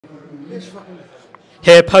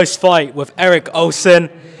Here post-fight with Eric Olsen.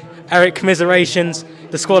 Eric, commiserations,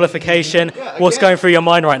 disqualification. Yeah, what's going through your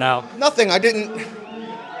mind right now? Nothing.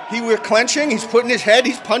 We're clenching, he's putting his head,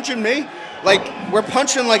 he's punching me. Like, we're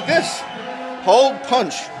punching like this. Hold,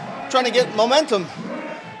 punch. Trying to get momentum.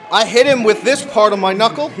 I hit him with this part of my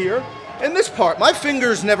knuckle here, and this part. My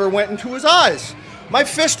fingers never went into his eyes. My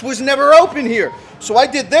fist was never open here. So I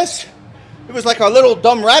did this. It was like a little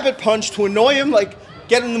dumb rabbit punch to annoy him, like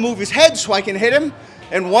get him to move his head so I can hit him.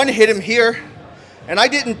 And one hit him here. And I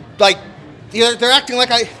didn't, like, they're acting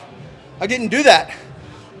like I didn't do that.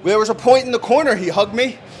 There was a point in the corner, he hugged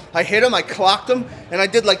me. I hit him, I clocked him, and I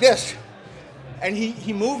did like this. And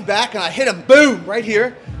he moved back and I hit him, boom, right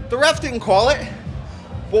here. The ref didn't call it.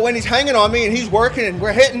 But when he's hanging on me and he's working and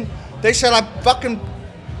we're hitting, they said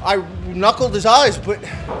I knuckled his eyes, but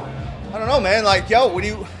I don't know, man. Like, yo,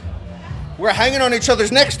 we're hanging on each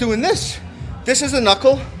other's necks doing this. This is a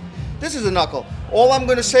knuckle. This is a knuckle. All I'm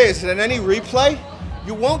going to say is that in any replay,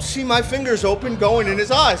 you won't see my fingers open going in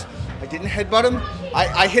his eyes. I didn't headbutt him.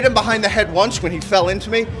 I hit him behind the head once when he fell into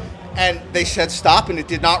me, and they said stop, and it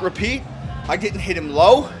did not repeat. I didn't hit him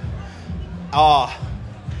low.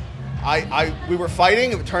 We were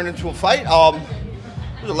fighting. It turned into a fight.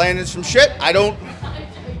 We were landing some shit.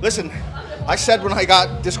 Listen, I said when I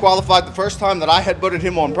got disqualified the first time that I headbutted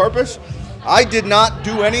him on purpose. I did not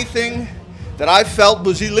do anything that I felt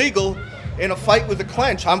was illegal in a fight with a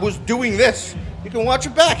clench. I was doing this. You can watch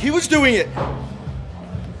it back. He was doing it.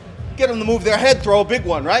 Get them to move their head, throw a big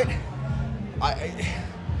one, right?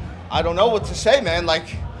 I don't know what to say, man.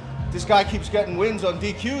 Like, this guy keeps getting wins on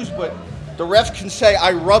DQs, but the ref can say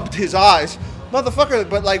I rubbed his eyes. Motherfucker,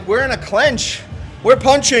 but like, we're in a clench. We're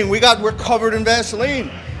punching. We're covered in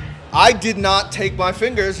Vaseline. I did not take my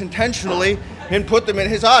fingers intentionally and put them in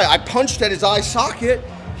his eye. I punched at his eye socket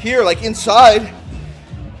here, like inside.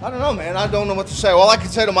 I don't know, man. I don't know what to say. All I can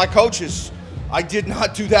say to my coach is I did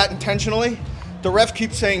not do that intentionally. The ref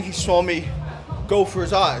keeps saying he saw me go for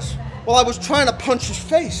his eyes. Well, I was trying to punch his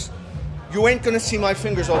face. You ain't gonna see my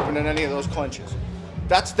fingers open in any of those clenches.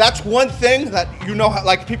 That's one thing that, you know,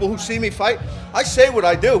 like people who see me fight, I say what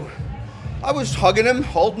I do. I was hugging him,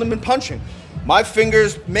 holding him, and punching. My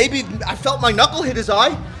fingers, maybe I felt my knuckle hit his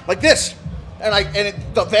eye like this, and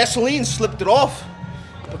the Vaseline slipped it off.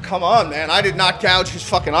 But come on, man, I did not gouge his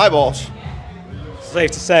fucking eyeballs.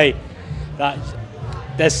 Safe to say that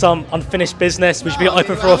there's some unfinished business. We should be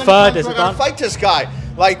open for a third. Is it done? Fight this guy.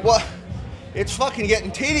 Like, what? It's fucking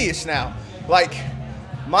getting tedious now. Like,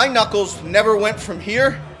 my knuckles never went from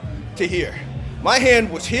here to here. My hand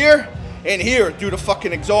was here and here due to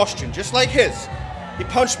fucking exhaustion, just like his. He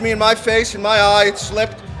punched me in my face, in my eye, it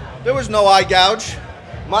slipped. There was no eye gouge.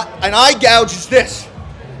 An eye gouge is this.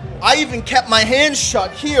 I even kept my hand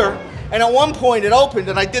shut here, and at one point it opened,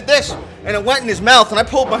 and I did this, and it went in his mouth, and I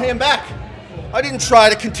pulled my hand back. I didn't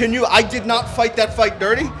try to continue. I did not fight that fight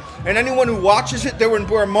dirty, and anyone who watches it, there were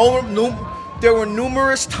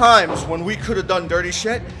numerous times when we could have done dirty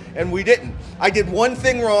shit, and we didn't. I did one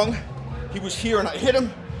thing wrong. He was here, and I hit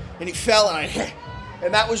him, and he fell, and I hit.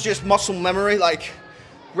 And that was just muscle memory, like,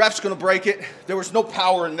 ref's gonna break it. There was no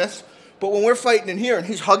power in this. But when we're fighting in here, and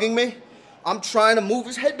he's hugging me, I'm trying to move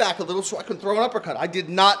his head back a little so I can throw an uppercut. I did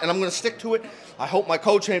not, and I'm gonna stick to it. I hope my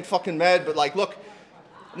coach ain't fucking mad, but like, look,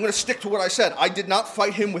 I'm gonna stick to what I said. I did not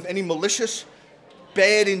fight him with any malicious,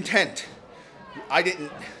 bad intent. I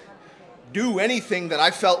didn't do anything that I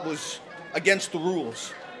felt was against the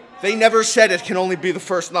rules. They never said it can only be the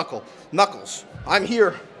first knuckles. I'm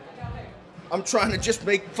here. I'm trying to just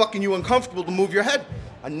make fucking you uncomfortable to move your head.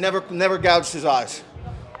 I never gouged his eyes.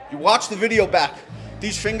 You watch the video back.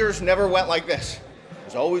 These fingers never went like this. It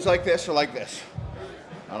was always like this or like this.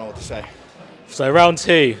 I don't know what to say. So round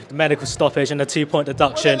two, the medical stoppage and the 2-point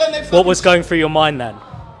deduction. What was going through your mind then?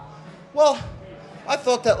 Well, I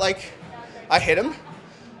thought that, like, I hit him.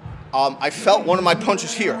 I felt one of my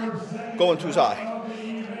punches here go into his eye.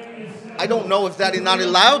 I don't know if that is not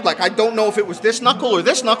allowed. Like, I don't know if it was this knuckle or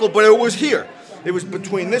this knuckle, but it was here. It was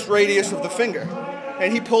between this radius of the finger.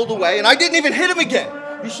 And he pulled away, and I didn't even hit him again.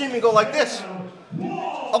 You see me go like this.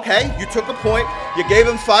 Okay, you took a point. You gave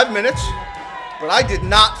him 5 minutes. But I did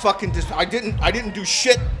not fucking, I didn't do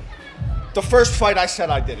shit. The first fight I said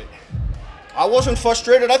I did it. I wasn't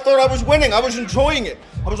frustrated. I thought I was winning. I was enjoying it.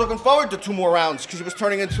 I was looking forward to 2 more rounds because it was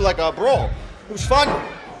turning into like a brawl. It was fun.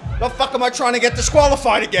 The fuck am I trying to get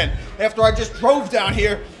disqualified again after I just drove down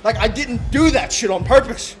here? Like, I didn't do that shit on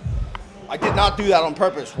purpose. I did not do that on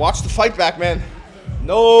purpose. Watch the fight back, man.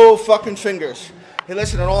 No fucking fingers. Hey,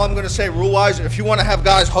 listen, and all I'm going to say rule-wise, if you want to have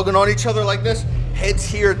guys hugging on each other like this, heads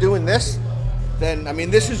here doing this, then I mean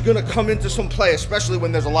this is gonna come into some play, especially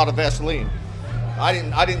when there's a lot of Vaseline. I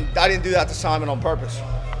didn't do that to Simon on purpose.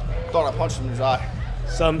 Thought I punched him in his eye.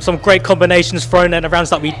 Some great combinations thrown in the rounds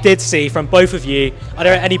that we did see from both of you. Are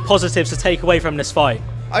there any positives to take away from this fight?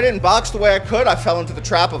 I didn't box the way I could. I fell into the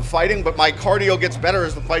trap of fighting, but my cardio gets better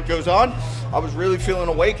as the fight goes on. I was really feeling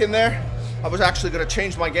awake in there. I was actually going to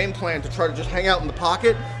change my game plan to try to just hang out in the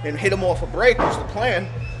pocket and hit him off a break was the plan,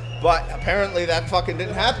 but apparently that fucking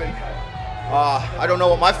didn't happen. I don't know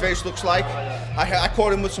what my face looks like. I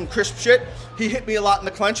caught him with some crisp shit. He hit me a lot in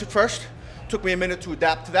the clinch at first. Took me a minute to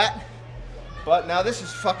adapt to that. But now this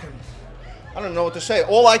is fucking, I don't know what to say.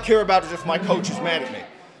 All I care about is if my coach is mad at me.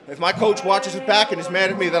 If my coach watches it back and is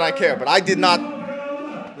mad at me, then I care. But I did not,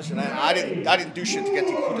 listen, I didn't do shit to get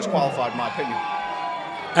disqualified, in my opinion.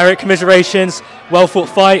 Eric, commiserations. Well fought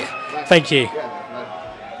fight. Thank you. Yeah.